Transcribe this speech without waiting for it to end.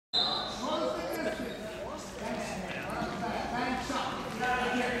Good,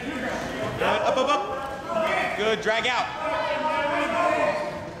 up, up, up. Good, drag out.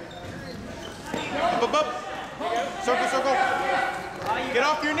 Up, up, up. Circle, circle. Get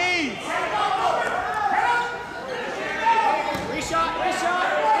off your knees. Reshot, reshot,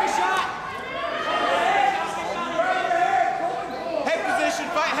 reshot. Head position,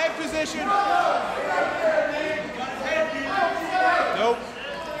 fight head position. Nope.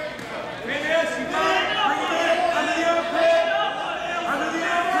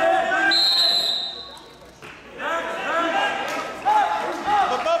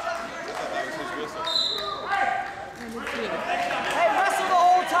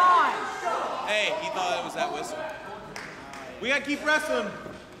 That whistle. We gotta keep wrestling.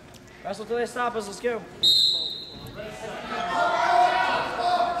 Wrestle till they stop us. Let's go.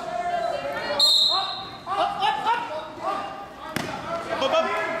 Up, up, up.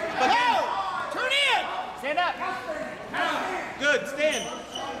 Again. Turn in. Stand up. Good. Stand.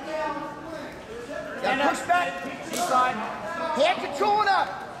 Stand up. Push back. East side. Hand controlling up.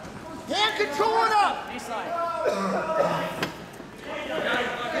 Hand controlling up. East side.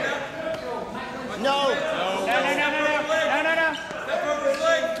 No. No.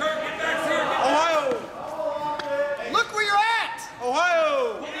 Ohio. Look where you're at.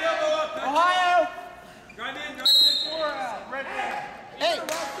 Ohio. Ohio. Hey.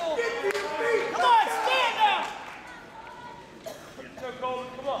 Come on, stand now.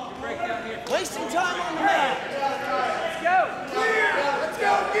 Wasting time on the mat. Let's go. Let's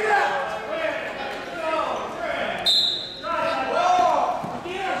go. Get out.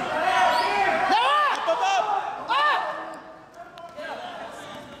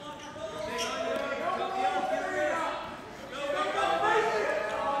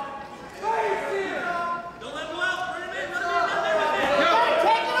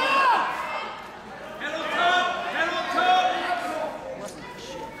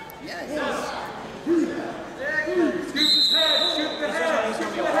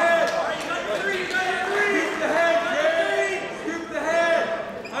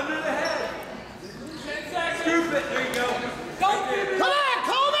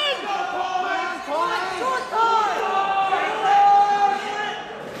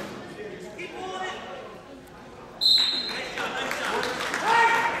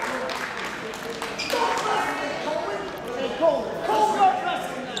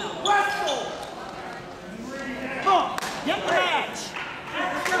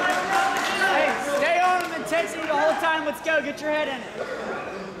 Let's go, get your head in it.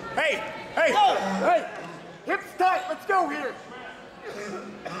 Hey, hey, go. Hey, hips tight, let's go here.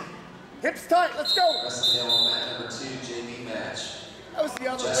 Hips tight, let's go. Wrestling on mat number 2, JV match. That was the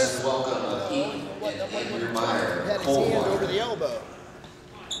other Justin Welcome of Heath and Andrew Meyer. Had his hand over the elbow.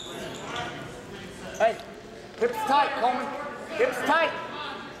 Hey, hips tight, Coleman. Hips tight.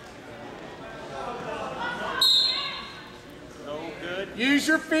 No good. Use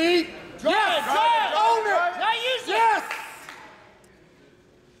your feet. Yes, yes. Own it. Now use it. Yes.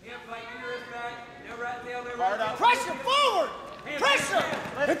 Pressure forward. Pressure.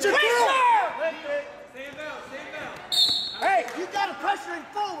 Hit your Pressure. Hey, you got to pressure him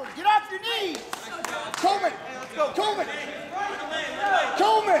forward. Get off your knees. Coleman. Coleman.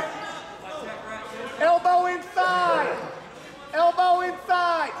 Coleman. Elbow inside. Elbow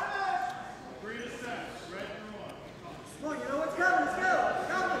inside. Come on, you know what's coming. Let's go.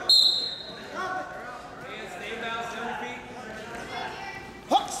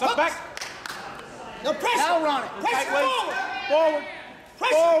 Step back. No pressure. Now run it. Pressure forward. Forward.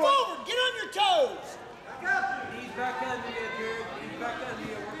 Pressure forward. Get on your toes. Knees back under you, Jared. Knees back under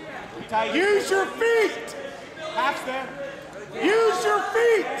you. Tight. Use your feet. Half step. Use your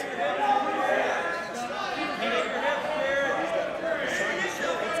feet.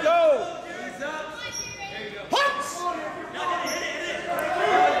 Let's go. Punch.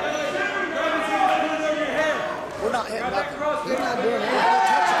 We're not hitting nothing. We're not doing anything.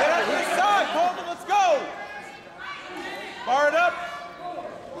 Get up to the side, Coleman. Let's go. Bar it up.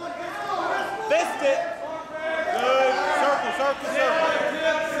 Fist it. Good. Circle, circle, circle.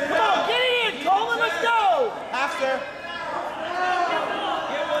 Come on, get it in, Coleman. Let's go. Half step.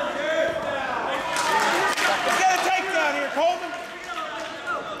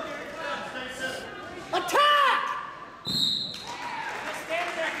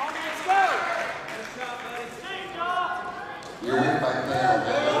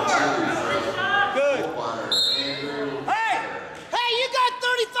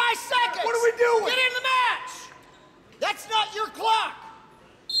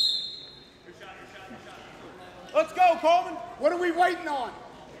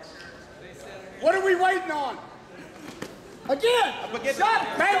 What are we waiting on? Again.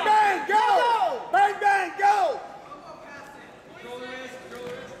 Shot. Bang, bang, go. Bang, bang, go. Go,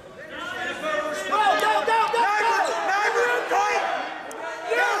 go, go, go, go.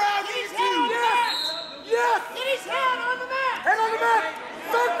 Yes. Get his hand on the mat. Hand on the mat.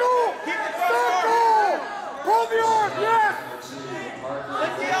 Circle. Circle. Pull the arm. Yes.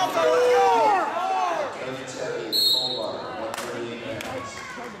 Lift the elbow. Let's go. Coach Teddy is Coldwater, 138 pounds.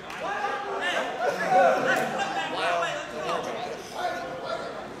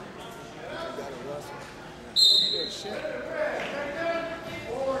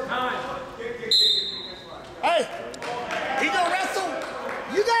 Hey, he gonna wrestle?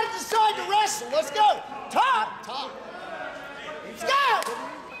 You gotta decide to wrestle. Let's go. Top. Top. Let's go.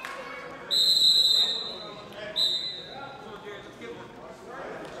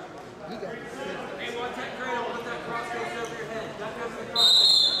 Hey, watch that cradle. Let that cross goes over your head. That goes to the cross.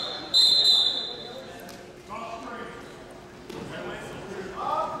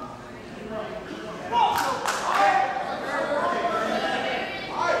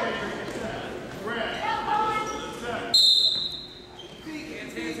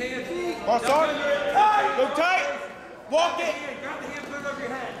 Cross arm. Go tight. Walk it. Grab the hand, put it over your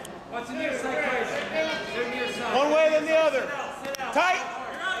head. Watch the near side cradle. Go near side. One way then the other. Sit out. Tight.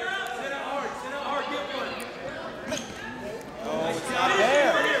 Sit out hard. Sit out hard. Get one. Oh, it's not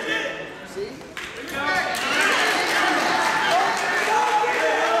there.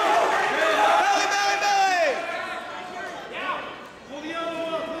 Belly, belly, belly. Pull the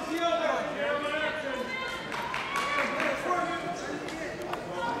elbow up. Push the elbow.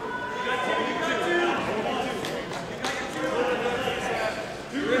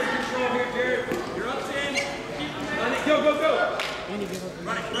 Wrist control here, Jared. You're up 10. Run it. Go, go, go. Run it.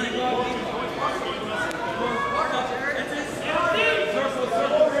 Run it. Circle,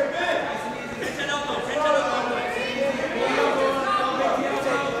 circle. Pinch that elbow. Pinch that elbow.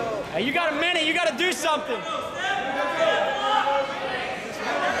 Hey, you got a minute. You got to do something.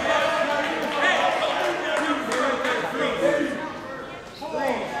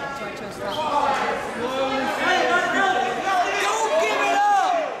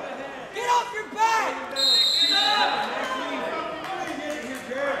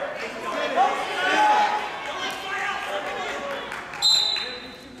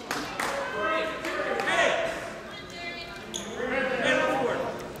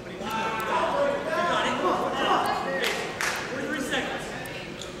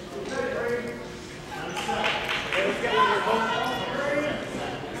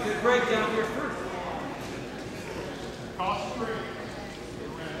 Break down here first.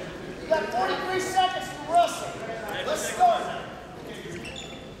 You got 43 seconds to wrestle. Let's start.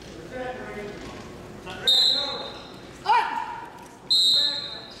 Up.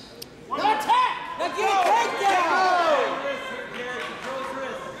 Now attack. Now get a takedown. Jared, control his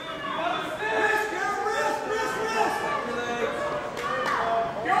wrist.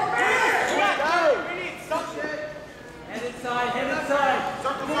 Head inside, head inside.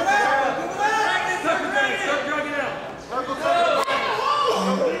 Circle, Tuck it back, start drugging out.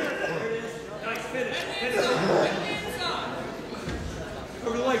 There it is. Nice finish. Finish.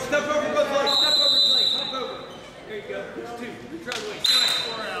 Over the leg, step over both legs, step over his legs, hop over. There you go. There's two. Reach out the way.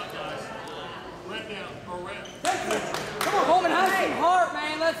 Four out, guys. Red down, or red. Come on, Holman, have some heart,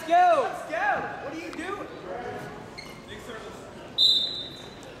 man. Let's go.